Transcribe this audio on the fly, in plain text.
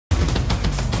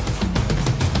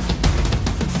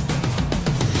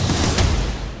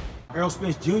Errol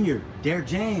Spence Jr., Derrick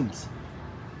James.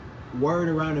 Word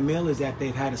around the mill is that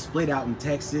they've had a split out in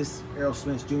Texas. Errol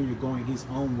Spence Jr. going his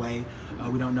own way.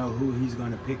 We don't know who he's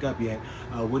going to pick up yet.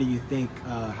 What do you think?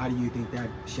 How do you think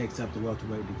that shakes up the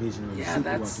welterweight division or the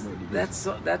super welterweight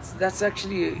division? That's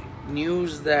actually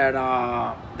news that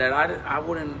I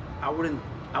would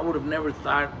have never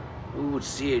thought we would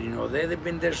see it. You know, they've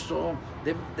been there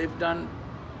they've done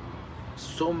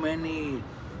so many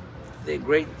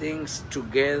great things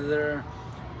together.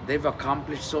 They've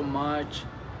accomplished so much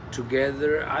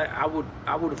together. I would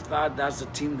have thought that's a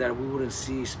team that we wouldn't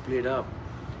see split up.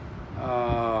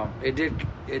 It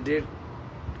did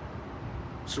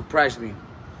surprise me.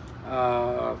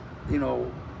 You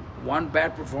know, one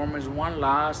bad performance, one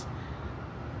loss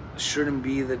shouldn't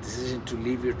be the decision to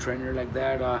leave your trainer like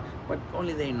that. But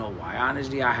only they know why.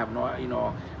 Honestly, I have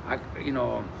no.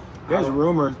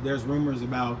 There's rumors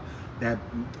about that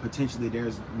potentially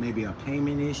there's maybe a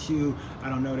payment issue. I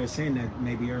don't know. They're saying that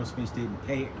maybe Errol Spence didn't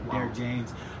pay Derrick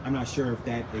James. I'm not sure if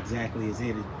that exactly is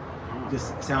it. It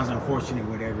just sounds unfortunate,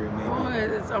 whatever it may be. Well,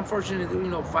 it's unfortunate, you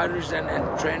know, fighters and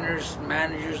trainers,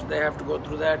 managers, they have to go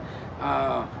through that.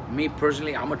 Me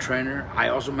personally, I'm a trainer. I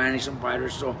also manage some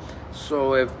fighters.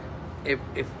 So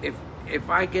if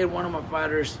I get one of my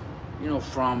fighters, you know,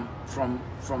 from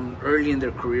early in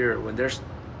their career when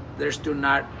they're still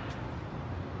not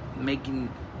making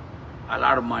a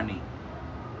lot of money,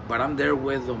 but I'm there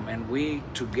with them and we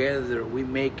together we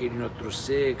make it, you know, through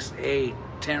 6, 8,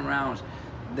 10 rounds,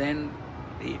 then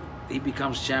he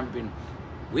becomes champion.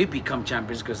 We become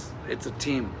champions because it's a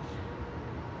team.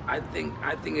 I think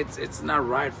it's not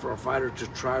right for a fighter to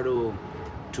try to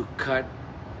cut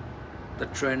the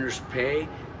trainer's pay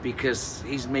because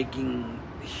he's making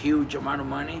huge amount of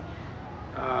money.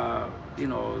 You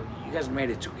know, you guys made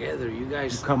it together. You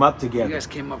guys come up together. You guys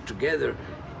came up together.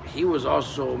 He was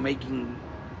also making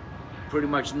pretty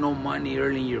much no money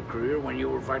early in your career when you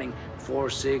were fighting 4,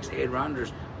 6, 8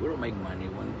 rounders. We don't make money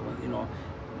when you know,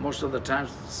 most of the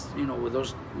times, you know, with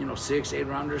those, you know, 6, 8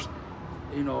 rounders,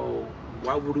 you know,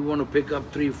 why would we want to pick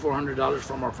up $300-400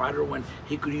 from our fighter when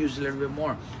he could use a little bit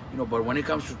more? You know, but when it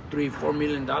comes to $3-4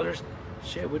 million,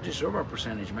 shit, we deserve our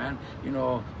percentage, man. You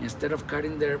know, instead of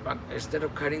cutting their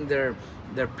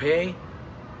pay,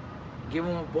 give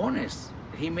them a bonus.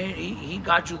 He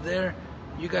got you there.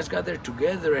 You guys got there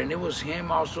together, and it was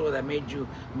him also that made you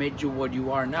what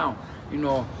you are now. You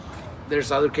know,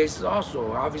 there's other cases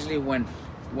also. Obviously, when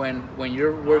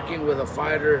you're working with a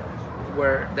fighter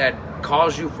that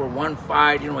calls you for one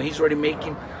fight, you know, he's already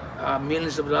making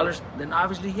millions of dollars, then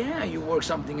obviously, yeah, you work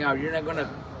something out. You're not gonna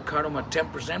cut him at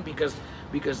 10%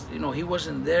 because you know he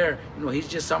wasn't there. You know, he's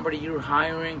just somebody you're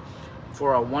hiring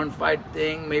for a one fight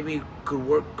thing. Maybe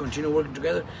could continue working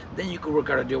together. Then you could work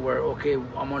out a deal where, okay,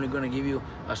 I'm only gonna give you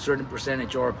a certain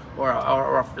percentage or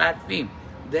a flat fee.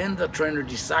 Then the trainer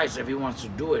decides if he wants to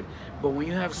do it. But when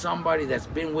you have somebody that's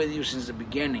been with you since the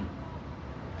beginning,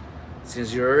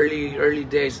 since your early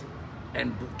days,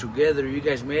 and together you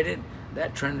guys made it,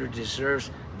 that trainer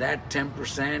deserves that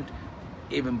 10%,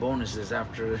 even bonuses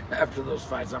after those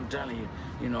fights. I'm telling you,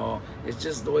 you know, it's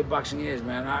just the way boxing is,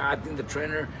 man. I think the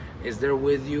trainer is there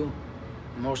with you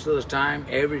most of the time,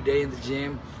 every day in the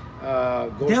gym.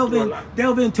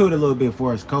 Delve into it a little bit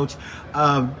for us, Coach.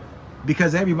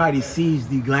 Because everybody sees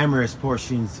the glamorous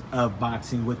portions of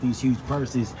boxing with these huge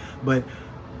purses, but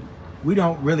we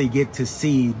don't really get to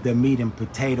see the meat and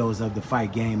potatoes of the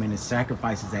fight game and the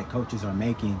sacrifices that coaches are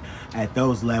making at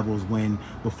those levels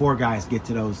before guys get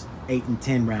to those 8 and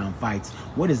 10 round fights.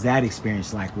 What is that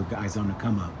experience like with guys on the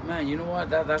come up? Man, you know what?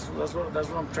 That's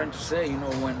what I'm trying to say. You know,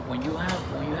 when you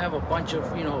have a bunch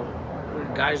of, you know,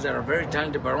 guys that are very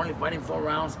talented but are only fighting 4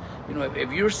 rounds, you know,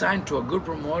 if you're signed to a good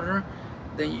promoter,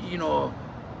 then you know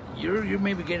you're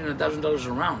maybe getting $1,000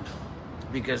 a round,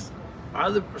 because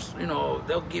other, you know,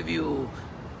 they'll give you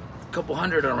a couple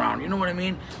hundred a round. You know what I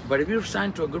mean? But if you're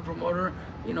signed to a good promoter,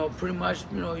 you know, pretty much,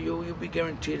 you know, you'll be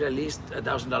guaranteed at least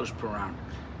 $1,000 per round.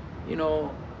 You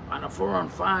know, on a 4-round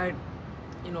fight,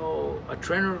 you know, a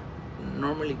trainer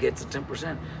normally gets a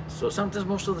 10%. So sometimes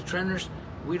most of the trainers,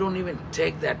 we don't even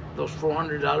take those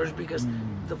 $400 because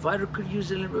the fighter could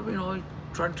use it a little bit, you know,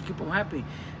 trying to keep them happy.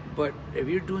 But if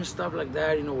you're doing stuff like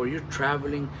that, you know, where you're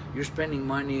traveling, you're spending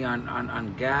money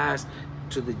on gas,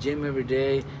 to the gym every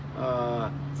day,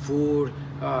 food,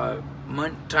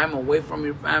 time away from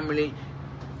your family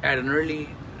at an early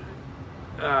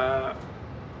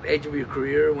age of your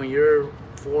career, when you're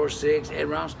 4, 6, 8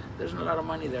 rounds, there's a lot of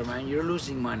money there, man. You're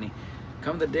losing money.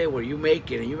 Come the day where you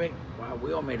make it, and wow,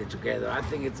 we all made it together. I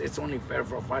think it's only fair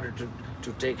for a fighter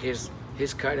to take his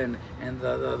cut, and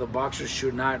the boxers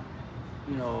should not,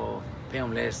 you know, pay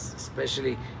them less,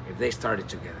 especially if they started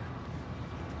together.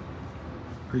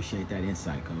 Appreciate that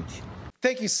insight, Coach.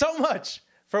 Thank you so much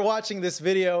for watching this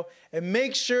video, and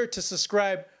make sure to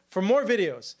subscribe for more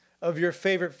videos of your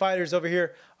favorite fighters over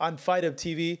here on Fight Up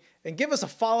TV, and give us a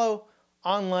follow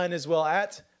online as well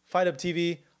at Fight Up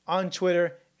TV on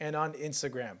Twitter and on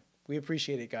Instagram. We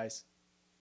appreciate it, guys.